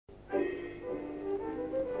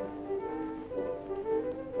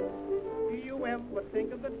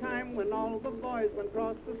think of the time when all the boys went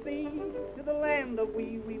across the sea to the land of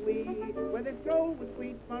wee, where they strolled with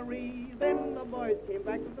sweet Marie. Then the boys came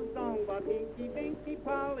back with a song about Hinky, Dinky,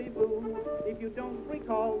 Polly, Boo. If you don't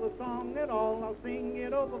recall the song at all, I'll sing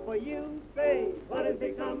it over for you. Say, what has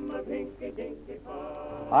become of Hinky, Dinky,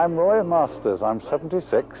 Polly? I'm Roy Masters. I'm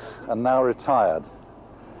 76 and now retired.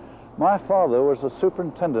 My father was the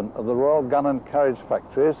superintendent of the Royal Gun and Carriage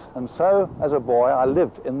Factories, and so, as a boy, I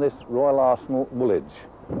lived in this Royal Arsenal, Woolwich.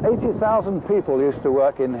 80,000 people used to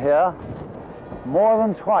work in here, more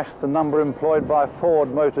than twice the number employed by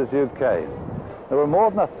Ford Motors UK. There were more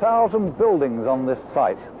than 1,000 buildings on this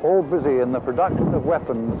site, all busy in the production of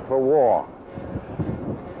weapons for war.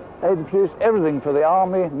 They produced everything for the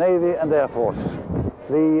Army, Navy and Air Force.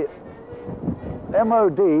 The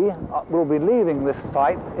MOD will be leaving this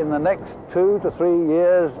site in the next 2 to 3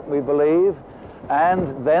 years, we believe,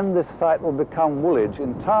 and then this site will become Woolwich,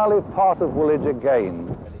 entirely part of Woolwich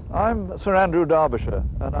again. I'm Sir Andrew Derbyshire,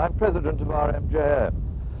 and I'm president of our MJM.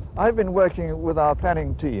 I've been working with our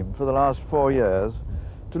planning team for the last 4 years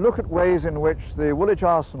to look at ways in which the Woolwich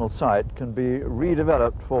Arsenal site can be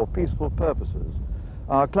redeveloped for peaceful purposes.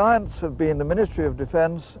 Our clients have been the Ministry of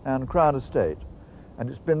Defence and Crown Estate, and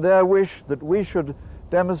it's been their wish that we should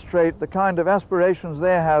demonstrate the kind of aspirations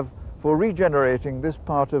they have for regenerating this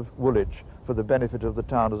part of Woolwich for the benefit of the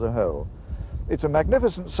town as a whole. It's a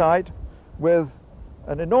magnificent site with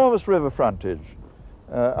an enormous river frontage.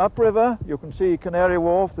 Upriver, you can see Canary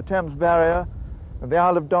Wharf, the Thames Barrier, and the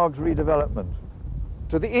Isle of Dogs redevelopment.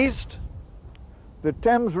 To the east, the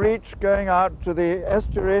Thames Reach going out to the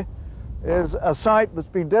estuary is a site that's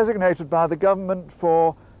been designated by the government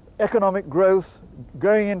for economic growth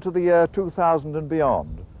going into the year 2000 and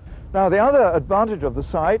beyond. Now, the other advantage of the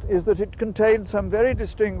site is that it contains some very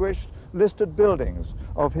distinguished listed buildings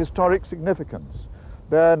of historic significance.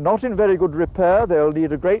 They're not in very good repair. They'll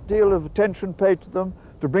need a great deal of attention paid to them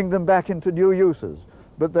to bring them back into new uses,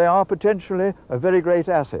 but they are potentially a very great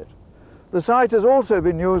asset. The site has also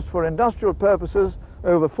been used for industrial purposes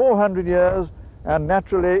over 400 years, and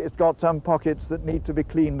naturally it's got some pockets that need to be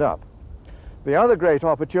cleaned up. The other great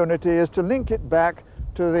opportunity is to link it back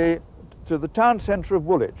to the town centre of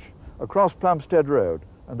Woolwich, across Plumstead Road.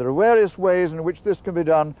 And there are various ways in which this can be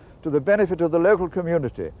done to the benefit of the local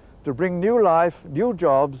community, to bring new life, new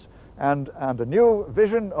jobs, and a new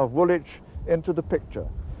vision of Woolwich into the picture.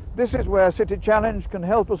 This is where City Challenge can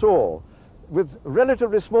help us all, with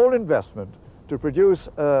relatively small investment, to produce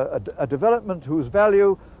a development whose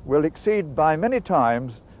value will exceed by many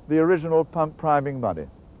times the original pump priming money.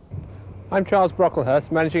 I'm Charles Brocklehurst,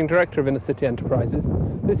 Managing Director of Inner City Enterprises.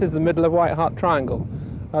 This is the middle of White Hart Triangle,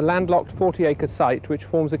 a landlocked 40-acre site which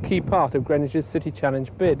forms a key part of Greenwich's City Challenge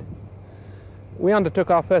bid. We undertook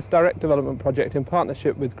our first direct development project in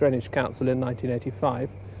partnership with Greenwich Council in 1985,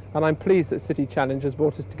 and I'm pleased that City Challenge has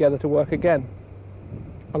brought us together to work again.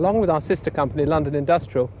 Along with our sister company, London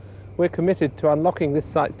Industrial, we're committed to unlocking this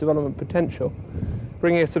site's development potential,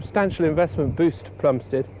 bringing a substantial investment boost to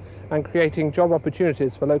Plumstead and creating job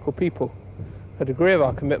opportunities for local people. A degree of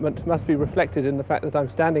our commitment must be reflected in the fact that I'm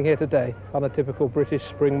standing here today on a typical British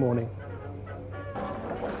spring morning.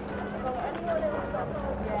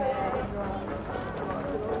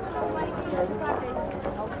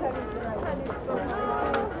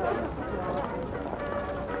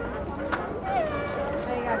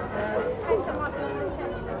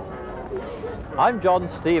 I'm John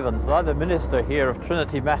Stevens, and I'm the minister here of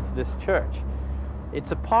Trinity Methodist Church.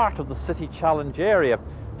 It's a part of the City Challenge area.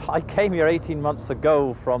 I came here 18 months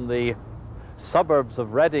ago from the suburbs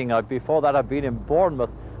of Reading. Before that I'd been in Bournemouth,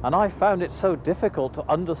 and I found it so difficult to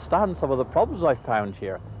understand some of the problems I found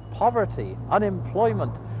here. Poverty,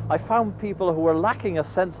 unemployment. I found people who were lacking a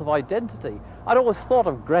sense of identity. I'd always thought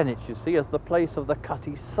of Greenwich, you see, as the place of the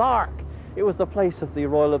Cutty Sark. It was the place of the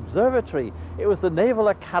Royal Observatory. It was the Naval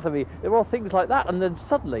Academy. There were all things like that. And then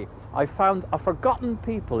suddenly I found a forgotten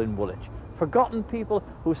people in Woolwich. Forgotten people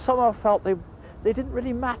who somehow felt they didn't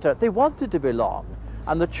really matter. They wanted to belong.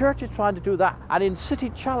 And the church is trying to do that. And in City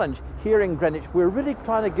Challenge here in Greenwich, we're really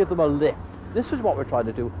trying to give them a lift. This is what we're trying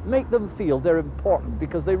to do. Make them feel they're important,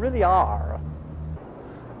 because they really are.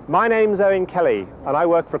 My name's Owen Kelly, and I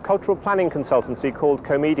work for a cultural planning consultancy called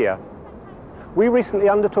Comedia. We recently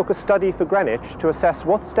undertook a study for Greenwich to assess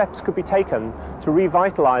what steps could be taken to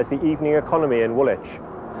revitalise the evening economy in Woolwich.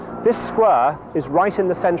 This square is right in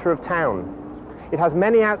the centre of town. It has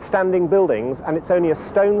many outstanding buildings, and it's only a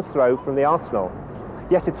stone's throw from the Arsenal.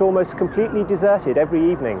 Yet it's almost completely deserted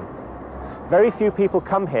every evening. Very few people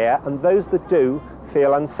come here, and those that do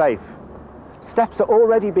feel unsafe. Steps are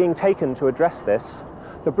already being taken to address this.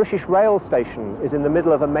 The British Rail station is in the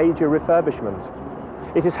middle of a major refurbishment.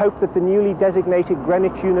 It is hoped that the newly designated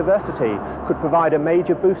Greenwich University could provide a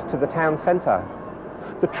major boost to the town centre.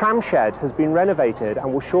 The tram shed has been renovated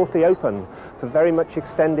and will shortly open for very much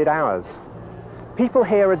extended hours. People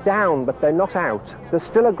here are down, but they're not out. There's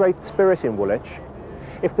still a great spirit in Woolwich.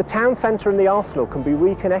 If the town centre and the arsenal can be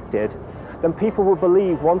reconnected, then people will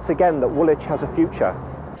believe once again that Woolwich has a future.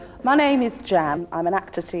 My name is Jan. I'm an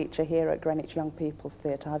actor teacher here at Greenwich Young People's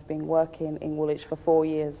Theatre. I've been working in Woolwich for 4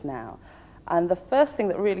 years now. And the first thing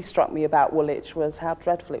that really struck me about Woolwich was how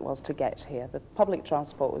dreadful it was to get here. The public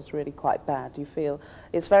transport was really quite bad. You feel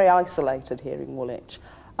it's very isolated here in Woolwich.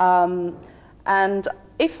 And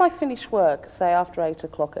if I finish work, say after 8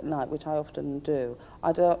 o'clock at night, which I often do,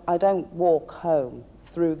 I don't walk home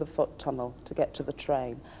through the foot tunnel to get to the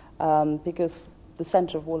train, because the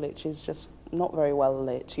centre of Woolwich is just not very well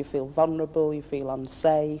lit. You feel vulnerable, you feel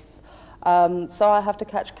unsafe. So I have to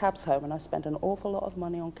catch cabs home, and I spend an awful lot of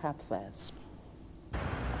money on cab fares.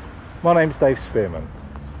 My name's Dave Spearman.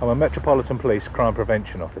 I'm a Metropolitan Police Crime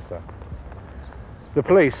Prevention Officer. The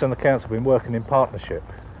police and the council have been working in partnership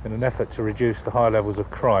in an effort to reduce the high levels of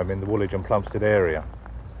crime in the Woolwich and Plumstead area.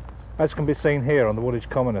 As can be seen here on the Woolwich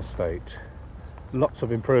Common Estate, lots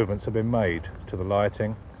of improvements have been made to the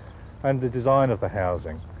lighting and the design of the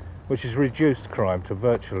housing, which has reduced crime to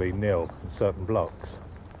virtually nil in certain blocks.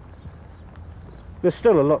 There's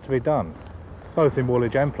still a lot to be done, both in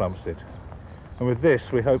Woolwich and Plumstead, and with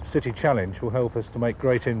this we hope City Challenge will help us to make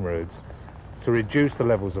great inroads to reduce the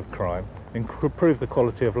levels of crime, improve the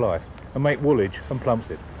quality of life and make Woolwich and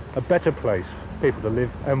Plumstead a better place for people to live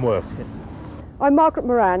and work in. I'm Margaret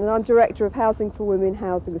Moran and I'm Director of Housing for Women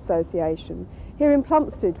Housing Association. Here in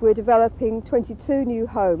Plumstead we're developing 22 new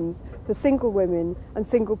homes for single women and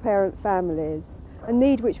single parent families, a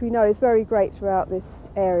need which we know is very great throughout this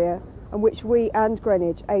area and which we and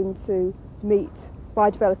Greenwich aim to meet by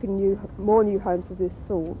developing more new homes of this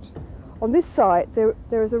sort. On this site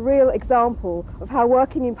there is a real example of how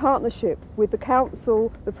working in partnership with the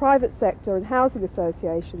council, the private sector and housing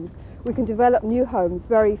associations we can develop new homes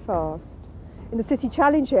very fast. In the City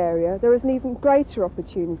Challenge area there is an even greater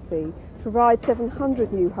opportunity to provide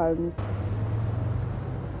 700 new homes.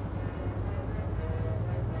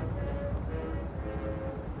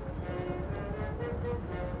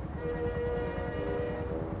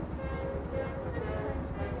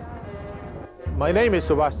 My name is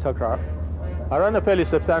Subhash Thakrar. I run a fairly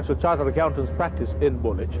substantial chartered accountant's practice in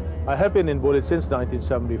Woolwich. I have been in Woolwich since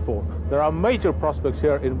 1974. There are major prospects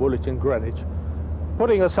here in Woolwich and Greenwich.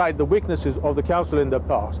 Putting aside the weaknesses of the council in the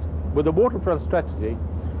past, with the waterfront strategy,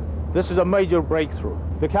 this is a major breakthrough.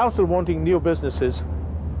 The council wanting new businesses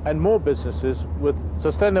and more businesses with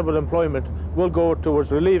sustainable employment will go towards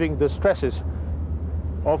relieving the stresses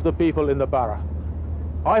of the people in the borough.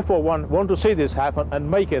 I, for one, want to see this happen and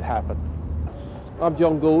make it happen. I'm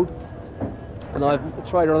John Gould, and I'm a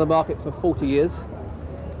trader on the market for 40 years.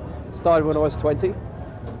 Started when I was 20,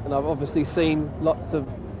 and I've obviously seen lots of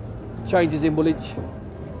changes in Woolwich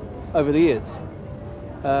over the years.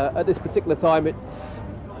 At this particular time, it's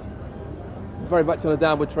very much on a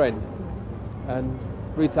downward trend, and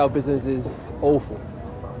retail business is awful.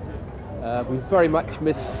 We very much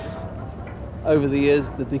miss, over the years,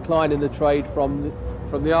 the decline in the trade from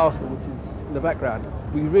the arsenal, which is in the background.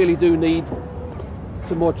 We really do need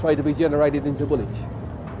some more trade to be generated into Woolwich.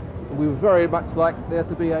 And we would very much like there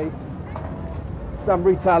to be some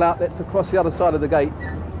retail outlets across the other side of the gate,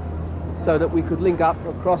 so that we could link up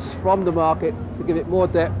across from the market to give it more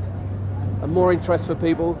depth and more interest for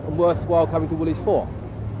people and worthwhile coming to Woolwich for.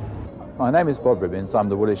 My name is Bob Ribbins. I'm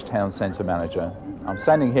the Woolwich Town Centre Manager. I'm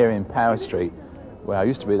standing here in Power Street, where I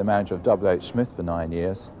used to be the manager of W.H. Smith for 9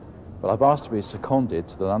 years, but I've asked to be seconded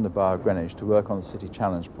to the London Borough of Greenwich to work on the City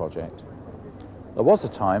Challenge project. There was a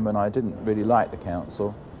time when I didn't really like the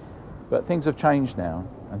council, but things have changed now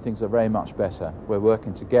and things are very much better. We're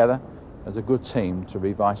working together as a good team to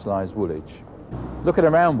revitalise Woolwich. Looking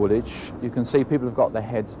around Woolwich, you can see people have got their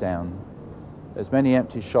heads down. There's many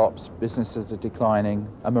empty shops, businesses are declining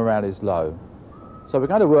and morale is low. So we're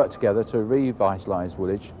going to work together to revitalise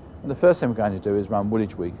Woolwich, and the first thing we're going to do is run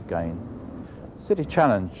Woolwich Week again. City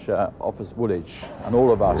Challenge offers Woolwich and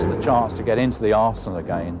all of us the chance to get into the arsenal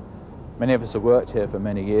again. Many of us have worked here for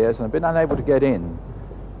many years and have been unable to get in.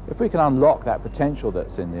 If we can unlock that potential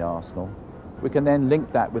that's in the arsenal, we can then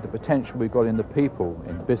link that with the potential we've got in the people,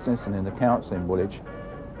 in business and in the council in Woolwich.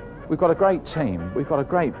 We've got a great team, we've got a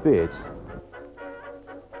great bid,